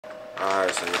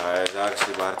Alright, so y'all, as y'all can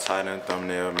see by the title and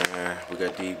thumbnail, man, we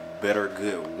got the Better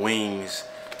Good Wings.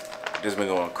 This been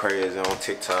going crazy on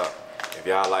TikTok. If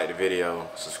y'all like the video,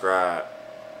 subscribe,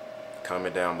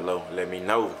 comment down below, let me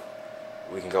know.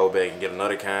 We can go back and get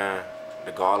another kind.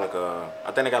 The garlic,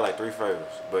 I think they got like 3 flavors,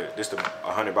 but this the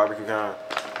 100 barbecue kind.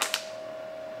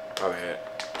 My bad.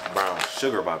 Brown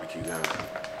sugar barbecue kind.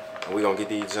 And we gonna get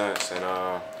these joints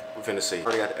and we finna see.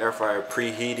 Already got the air fryer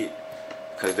preheated,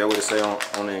 because that's what it say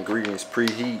on the ingredients,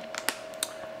 preheat.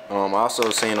 I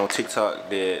also seen on TikTok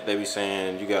that they be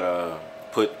saying you gotta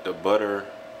put the butter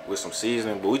with some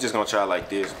seasoning, but we just gonna try like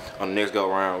this. On the next go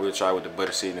around, we'll try with the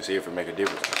butter seasoning, see if it make a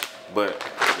difference. But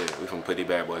yeah, we finna put these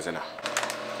bad boys in there.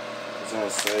 It's gonna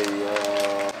say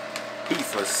heat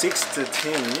for 6 to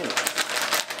 10 minutes.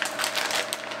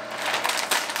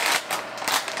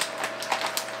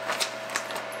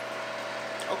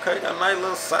 Okay, got a nice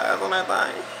little size on that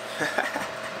thing.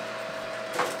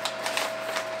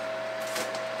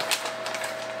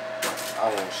 I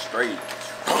went straight.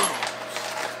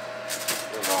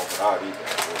 We're going for all these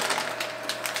bad boys.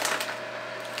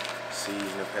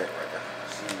 Seasoning pack right there.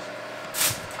 Seasoning.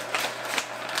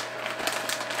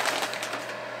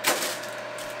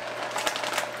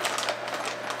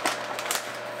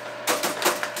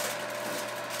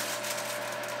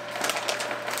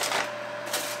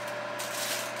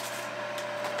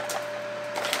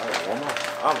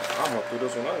 I'm gonna throw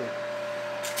this one over. 1,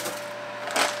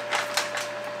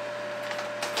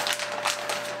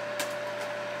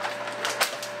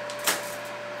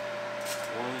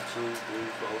 2, 3,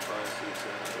 4, 5, 6,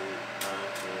 7, 8, 9,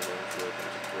 10, 11, 12,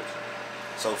 13, 14.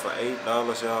 So for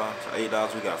 $8, y'all, for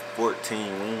 $8 we got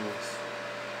 14 wings.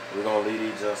 We're gonna leave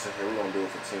these just in here. We're gonna do it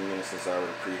for 10 minutes since I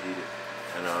already preheated.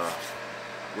 And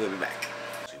we'll be back.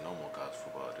 See, no more college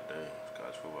football today.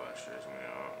 College football stress me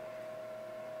out.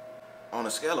 On a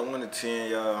scale of 1 to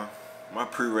 10, y'all, my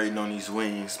pre-rating on these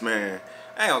wings, man,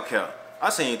 I ain't gonna care. I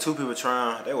seen 2 people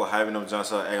trying, they were hyping them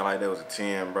jumps up, acting like that was a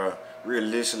 10, bro.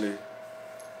 Realistically,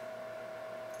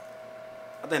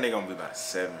 I think they're gonna be about a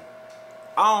 7.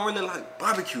 I don't really like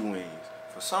barbecue wings.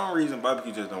 For some reason,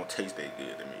 barbecue just don't taste that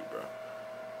good to me, bro.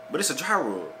 But it's a dry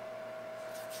rub.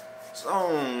 So I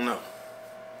don't know.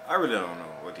 I really don't know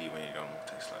what these wings gonna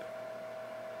taste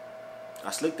like.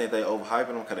 I slick think they overhyping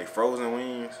them because they frozen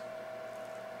wings.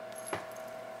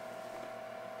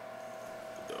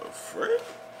 Frick?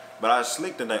 But I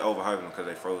slick that they overhyping them because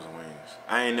they frozen wings.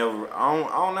 I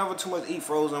don't never too much eat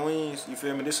frozen wings. You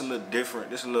feel me? This a little different.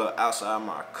 This a little outside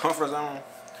my comfort zone.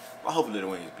 But hopefully the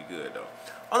wings be good though.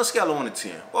 On a scale of 1 to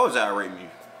 10, what was I rate me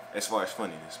as far as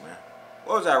funniness, man?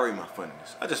 What was I rate my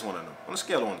funniness? I just want to know. On a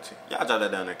scale of 1 to 10, y'all drop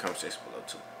that down in the comment section below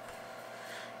too.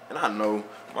 And I know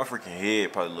my freaking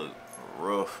head probably look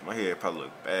rough. My head probably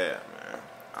look bad, man.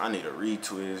 I need a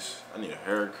retwist. I need a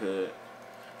haircut.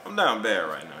 I'm down bad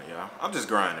right now, y'all. I'm just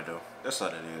grinding, though. That's all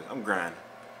it is. I'm grinding.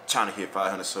 Trying to hit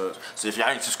 500 subs. So if y'all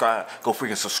ain't subscribed, go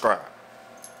freaking subscribe.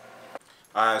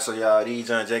 Alright, so y'all, these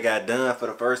J got done for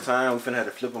the first time. We finna have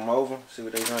to flip them over. See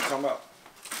what they gonna come about.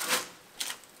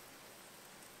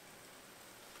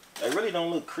 They really don't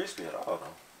look crispy at all,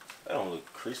 though. They don't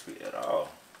look crispy at all.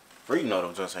 For you know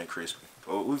them just ain't crispy.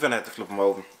 But we finna have to flip them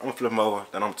over. I'm gonna flip them over,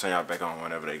 then I'm gonna turn y'all back on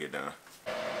whenever they get done.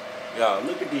 Y'all,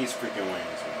 look at these freaking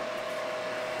wings, man.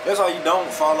 That's why you don't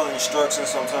follow instructions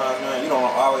sometimes, man. You don't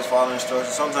always follow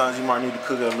instructions. Sometimes you might need to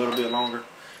cook it a little bit longer.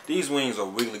 These wings are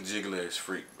wiggly jiggly as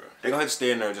freak, bro. They're gonna have to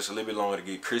stay in there just a little bit longer to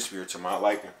get crispier to my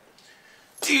liking.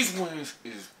 These wings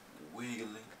is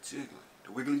wiggly jiggly.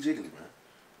 The wiggly jiggly, man.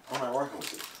 I'm not working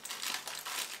with it.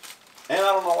 And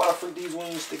I don't know why the freak these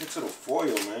wings sticking to the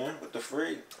foil, man. What the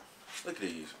freak? Look at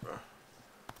these, bro.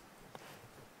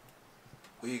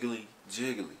 Wiggly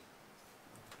jiggly.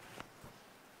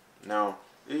 Now,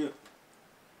 yeah.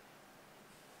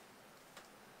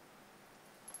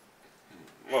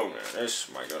 Oh man, this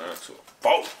might go down to a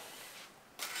 4.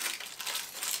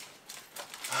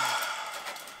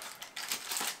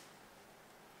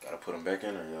 Gotta put them back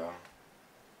in there, y'all.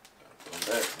 Gotta put them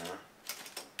back, man.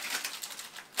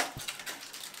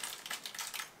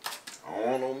 I don't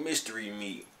want no mystery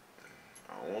meat.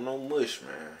 I don't want no mush,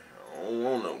 man. I don't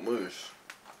want no mush.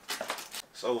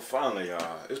 So finally,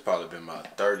 y'all, it's probably been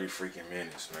about 30 freaking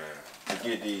minutes, man, to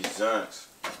get these joints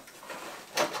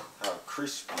how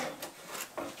crispy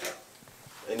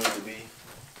they need to be.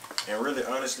 And really,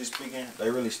 honestly speaking,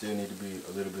 they really still need to be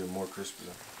a little bit more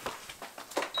crispy.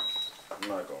 I'm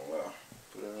not gonna lie.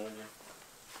 Put it on there.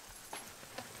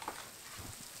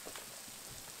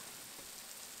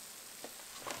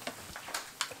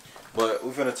 But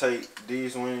we're gonna take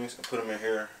these wings and put them in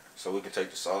here so we can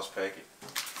take the sauce packet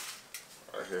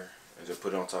right here and just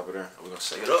put it on top of there. We're gonna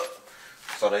set it up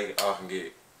so they all can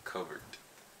get covered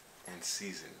and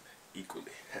seasoned equally.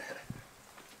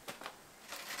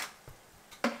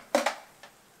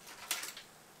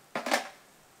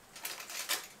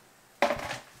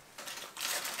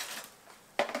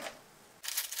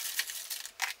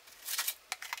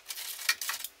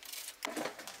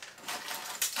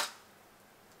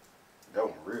 That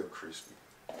one real crispy.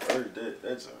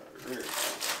 That's real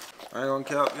crispy. I ain't gonna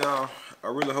cap, y'all. I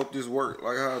really hope this worked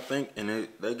like how I think and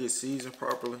they get seasoned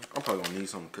properly. I'm probably gonna need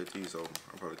something to cut these open.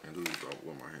 I probably can't do this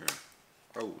with my hand.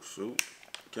 Oh shoot.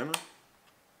 Can I?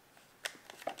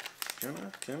 Can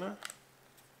I?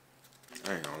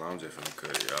 I ain't gonna lie, I'm just finna cut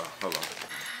it, y'all. Hold on.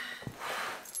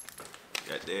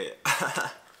 Got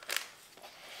that.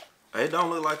 It don't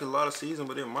look like a lot of seasoning,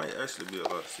 but it might actually be a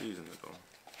lot of seasoning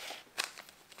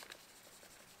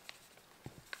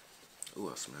though.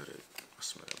 Ooh, I smell it. I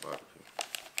smell that barbecue.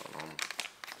 Hold on.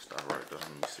 Stop right there. Let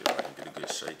me see if I can get a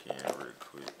good shake in real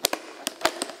quick.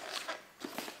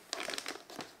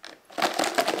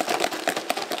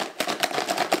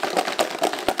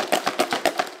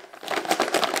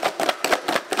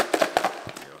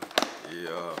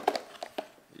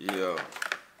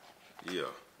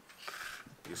 Yeah.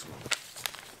 Get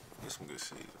some good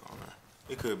seasoning on there.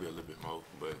 It could be a little bit more,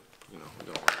 but you know, we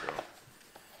don't work it out.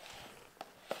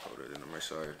 Hold it in there, make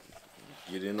sure I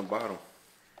get it in the bottom.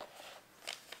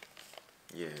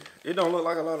 Yeah, it don't look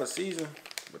like a lot of season,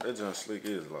 but that John Slick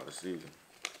is a lot of season.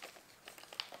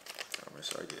 I'll make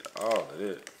sure I get all of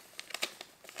that.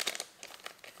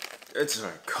 It's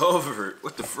uncovered.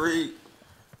 What the freak?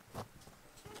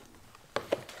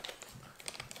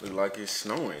 Look like it's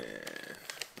snowing,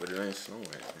 but it ain't snowing.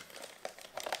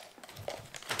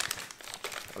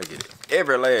 Gotta get it.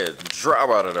 Every last drop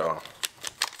out of there.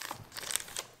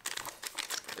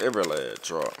 Every last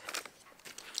drop.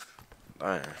 Damn.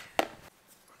 I need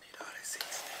all that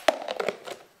seasoning.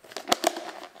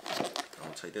 I'm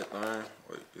gonna take that thing.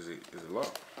 Wait, is it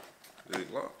locked? Is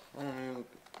it locked? I don't even.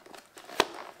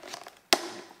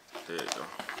 There you go.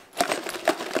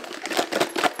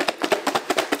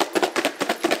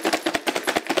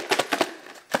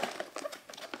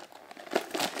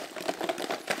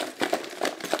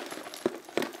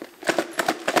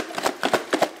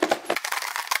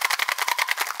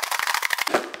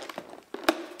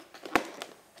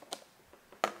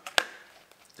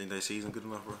 Think they seasoned good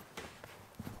enough, bro?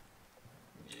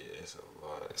 Yeah, it's a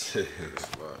lot. It's a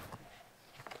lot.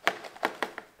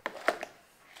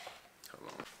 Hold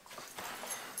on.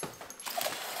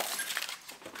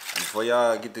 Before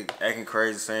y'all get to acting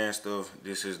crazy saying stuff,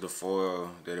 this is the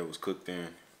foil that it was cooked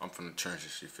in. I'm from the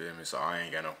trenches, you feel me? So I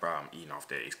ain't got no problem eating off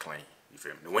that. It's clean, you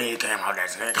feel me? The wing came out,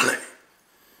 that's clean.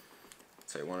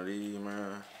 Take one of these,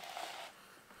 man.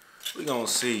 We gonna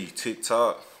see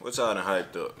TikTok. What y'all done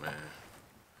hyped up, man?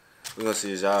 We gonna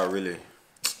see is y'all really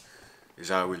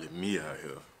me out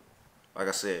here. Like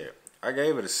I said, I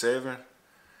gave it a 7,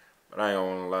 but I ain't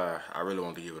gonna lie, I really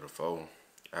want to give it a 4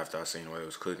 after I seen the way it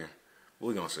was cooking. But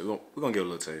we gonna see. We're gonna give it a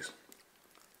little taste.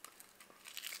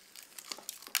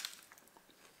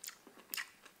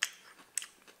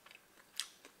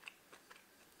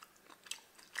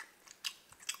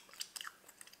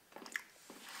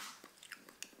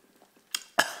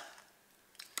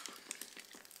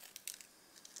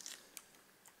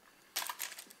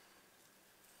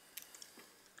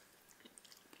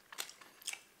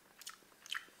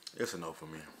 It's a no for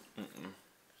me.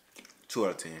 2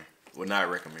 out of 10. Would not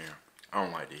recommend. I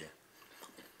don't like it.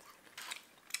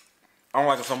 I don't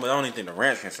like it so much. I don't even think the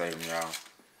ranch can save me, y'all.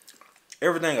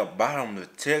 Everything about them, the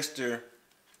texture,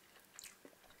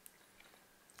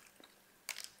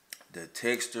 the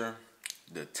taste,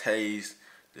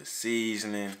 the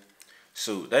seasoning.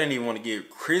 Shoot, they didn't even want to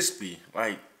get crispy.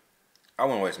 Like, I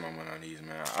wouldn't waste my money on these,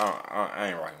 man. I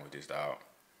ain't rocking with this, dog.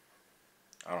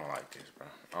 I don't like this, bro.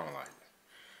 I don't like it.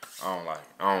 I don't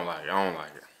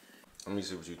like it. Let me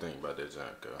see what you think about that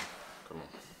junk, girl. Come on.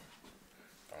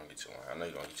 Don't get you one. I know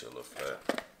you're gonna get you a little flat.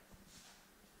 I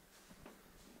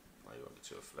know you're gonna get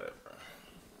you a flat, bro.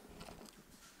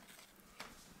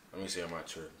 Let me see, am I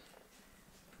tripping?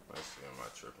 Let's see, am I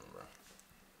tripping, bro?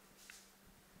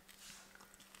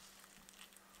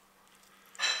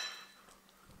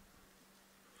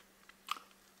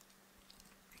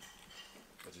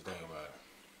 What you think about it?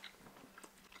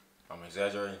 I'm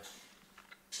exaggerating?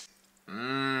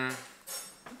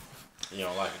 You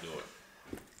don't like it, do it?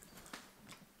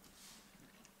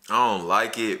 I don't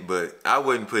like it, but I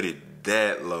wouldn't put it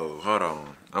that low. Hold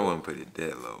on. I wouldn't put it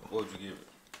that low. What would you give it?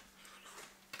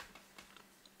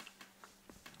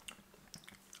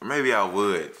 Maybe I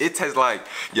would. It tastes like,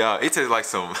 y'all, it tastes like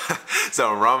some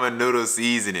some ramen noodle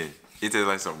seasoning. It tastes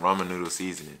like some ramen noodle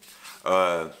seasoning.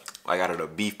 Like out of the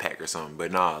beef pack or something.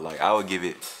 But nah, like I would give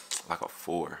it like a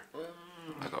 4.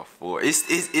 Like a 4.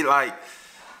 It like,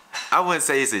 I wouldn't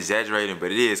say it's exaggerating,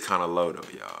 but it is kind of low though,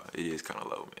 y'all. It is kind of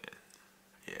low, man.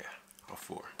 Yeah, a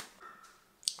 4.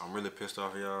 I'm really pissed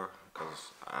off, y'all,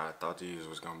 because I thought these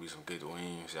was gonna be some good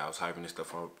wings. I was hyping this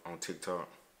stuff up on TikTok,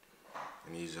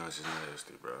 and these joints is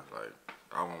nasty, bro. Like,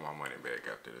 I want my money back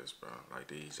after this, bro. Like,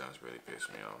 these joints really piss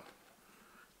me off.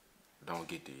 Don't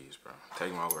get these, bro.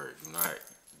 Take my word. Do not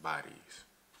buy these.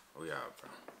 We out, bro.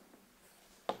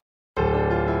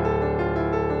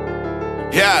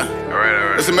 Yeah. All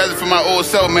right. It's a message for my old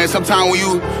self, man. Sometimes when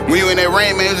you in that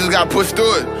rain, man, you just gotta push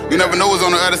through it. You never know what's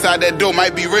on the other side of that door.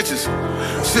 Might be riches.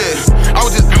 Shit. I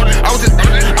was just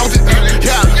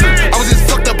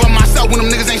fucked up on myself when them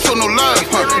niggas ain't show no love.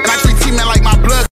 And I treat T-Man like my blood.